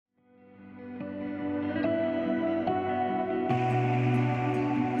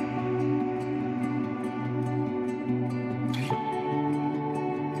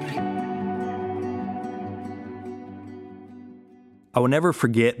I will never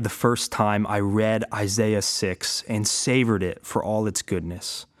forget the first time I read Isaiah 6 and savored it for all its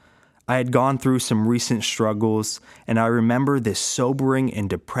goodness. I had gone through some recent struggles, and I remember this sobering and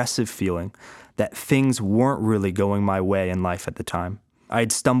depressive feeling that things weren't really going my way in life at the time. I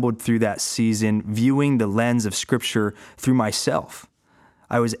had stumbled through that season viewing the lens of Scripture through myself.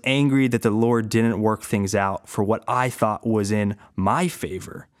 I was angry that the Lord didn't work things out for what I thought was in my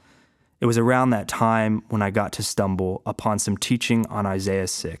favor. It was around that time when I got to stumble upon some teaching on Isaiah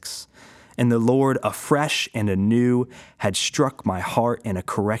 6, and the Lord, afresh and anew, had struck my heart in a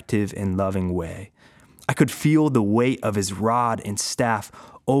corrective and loving way. I could feel the weight of his rod and staff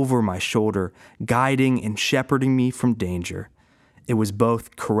over my shoulder, guiding and shepherding me from danger. It was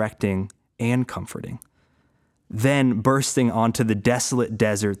both correcting and comforting. Then, bursting onto the desolate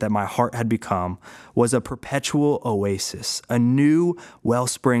desert that my heart had become, was a perpetual oasis, a new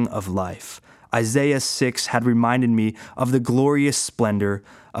wellspring of life. Isaiah 6 had reminded me of the glorious splendor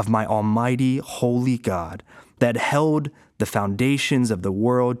of my almighty, holy God that held the foundations of the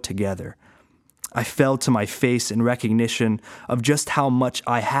world together. I fell to my face in recognition of just how much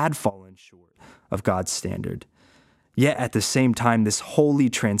I had fallen short of God's standard. Yet at the same time, this holy,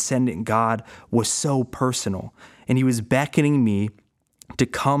 transcendent God was so personal, and he was beckoning me to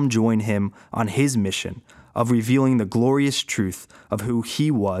come join him on his mission of revealing the glorious truth of who he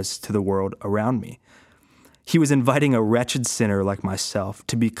was to the world around me. He was inviting a wretched sinner like myself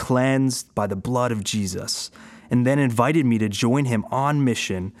to be cleansed by the blood of Jesus, and then invited me to join him on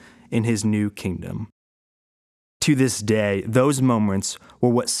mission in his new kingdom. To this day, those moments were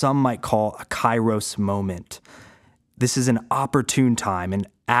what some might call a kairos moment. This is an opportune time,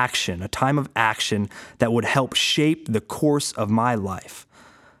 a time of action that would help shape the course of my life.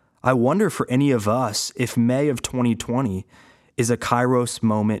 I wonder for any of us if May of 2020 is a kairos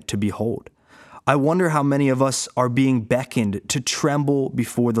moment to behold. I wonder how many of us are being beckoned to tremble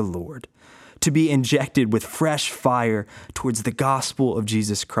before the Lord, to be injected with fresh fire towards the gospel of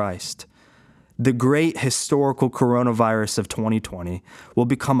Jesus Christ. The great historical coronavirus of 2020 will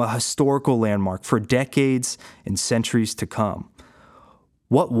become a historical landmark for decades and centuries to come.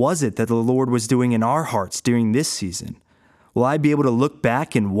 What was it that the Lord was doing in our hearts during this season? Will I be able to look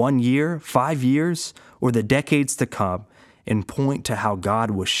back in 1 year, 5 years, or the decades to come and point to how God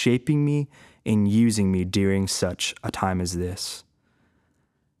was shaping me and using me during such a time as this?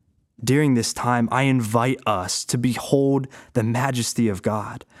 During this time, I invite us to behold the majesty of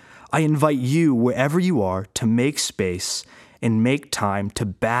God. I invite you, wherever you are, to make space and make time to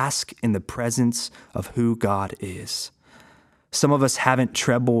bask in the presence of who God is. Some of us haven't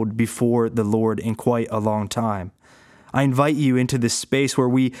trembled before the Lord in quite a long time. I invite you into this space where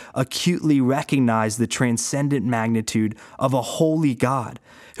we acutely recognize the transcendent magnitude of a holy God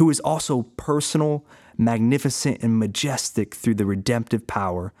who is also personal, magnificent, and majestic through the redemptive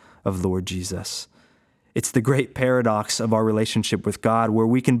power of Lord Jesus. It's the great paradox of our relationship with God, where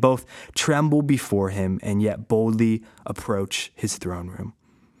we can both tremble before him and yet boldly approach his throne room.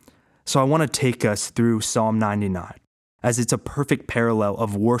 So I want to take us through Psalm 99, as it's a perfect parallel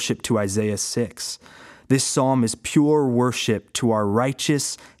of worship to Isaiah 6. This psalm is pure worship to our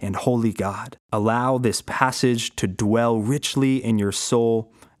righteous and holy God. Allow this passage to dwell richly in your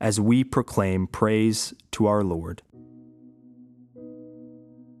soul as we proclaim praise to our Lord.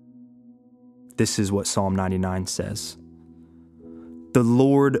 This is what Psalm 99 says. The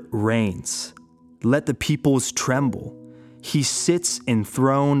Lord reigns. Let the peoples tremble. He sits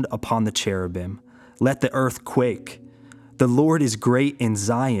enthroned upon the cherubim. Let the earth quake. The Lord is great in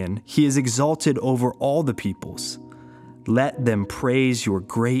Zion. He is exalted over all the peoples. Let them praise your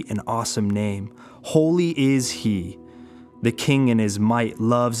great and awesome name. Holy is he. The King in his might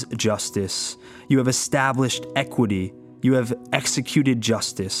loves justice. You have established equity. You have executed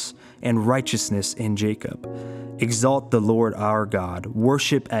justice and righteousness in Jacob. Exalt the Lord our God.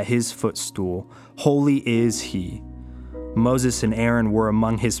 Worship at his footstool. Holy is he. Moses and Aaron were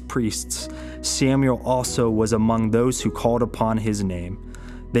among his priests. Samuel also was among those who called upon his name.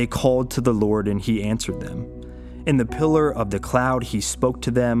 They called to the Lord, and he answered them. In the pillar of the cloud he spoke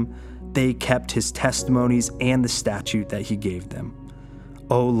to them. They kept his testimonies and the statute that he gave them.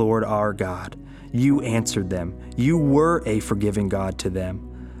 O Lord our God, you answered them. You were a forgiving God to them,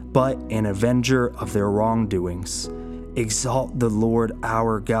 but an avenger of their wrongdoings. Exalt the Lord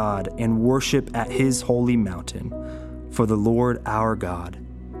our God and worship at his holy mountain, for the Lord our God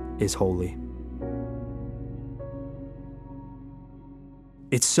is holy.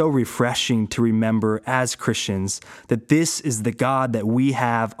 It's so refreshing to remember as Christians that this is the God that we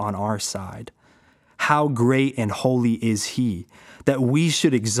have on our side. How great and holy is he, that we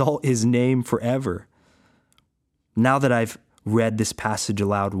should exalt his name forever. Now that I've read this passage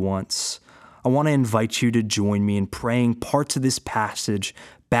aloud once, I want to invite you to join me in praying parts of this passage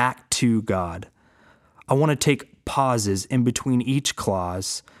back to God. I want to take pauses in between each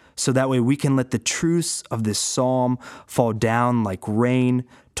clause so that way we can let the truths of this psalm fall down like rain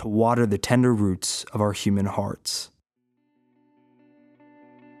to water the tender roots of our human hearts.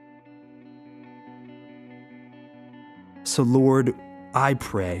 So Lord, I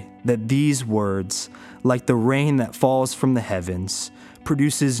pray that these words, like the rain that falls from the heavens,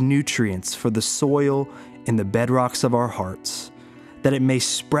 produces nutrients for the soil and the bedrocks of our hearts, that it may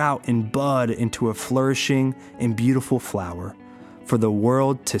sprout and bud into a flourishing and beautiful flower for the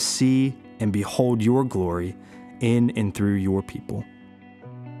world to see and behold your glory in and through your people.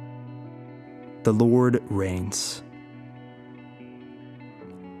 The Lord reigns.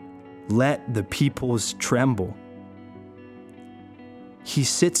 Let the peoples tremble. He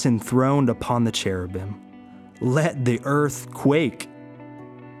sits enthroned upon the cherubim. Let the earth quake.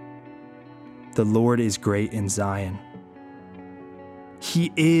 The Lord is great in Zion.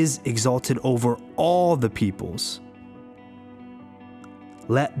 He is exalted over all the peoples.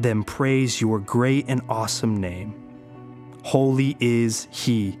 Let them praise your great and awesome name. Holy is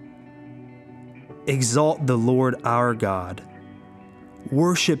He. Exalt the Lord our God.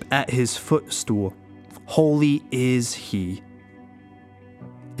 Worship at His footstool. Holy is He.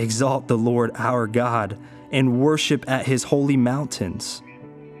 Exalt the Lord our God and worship at His holy mountains.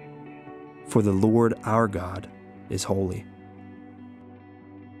 For the Lord our God is holy.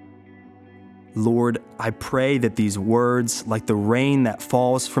 Lord, I pray that these words, like the rain that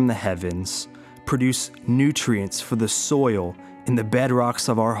falls from the heavens, produce nutrients for the soil and the bedrocks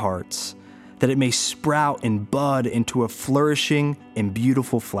of our hearts, that it may sprout and bud into a flourishing and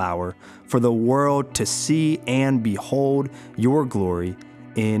beautiful flower for the world to see and behold your glory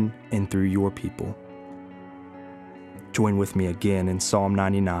in and through your people. Join with me again in Psalm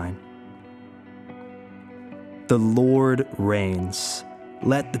 99. The Lord reigns.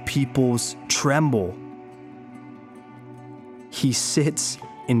 Let the peoples tremble. He sits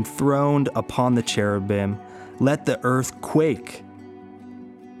enthroned upon the cherubim. Let the earth quake.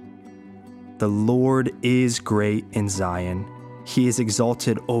 The Lord is great in Zion. He is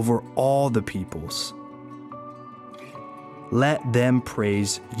exalted over all the peoples. Let them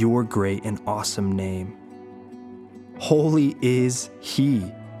praise your great and awesome name. Holy is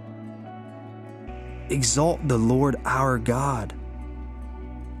He. Exalt the Lord our God.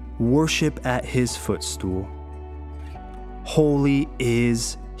 Worship at His footstool. Holy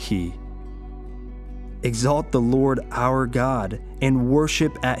is He. Exalt the Lord our God and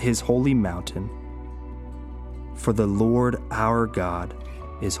worship at His holy mountain. For the Lord our God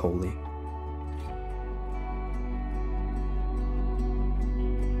is holy.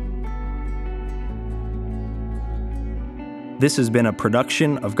 This has been a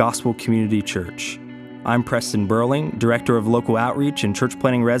production of Gospel Community Church. I'm Preston Burling, Director of Local Outreach and Church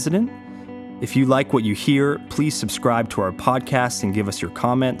Planning Resident. If you like what you hear, please subscribe to our podcast and give us your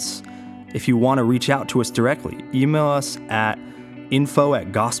comments. If you want to reach out to us directly, email us at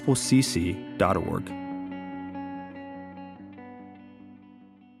info@gospelcc.org.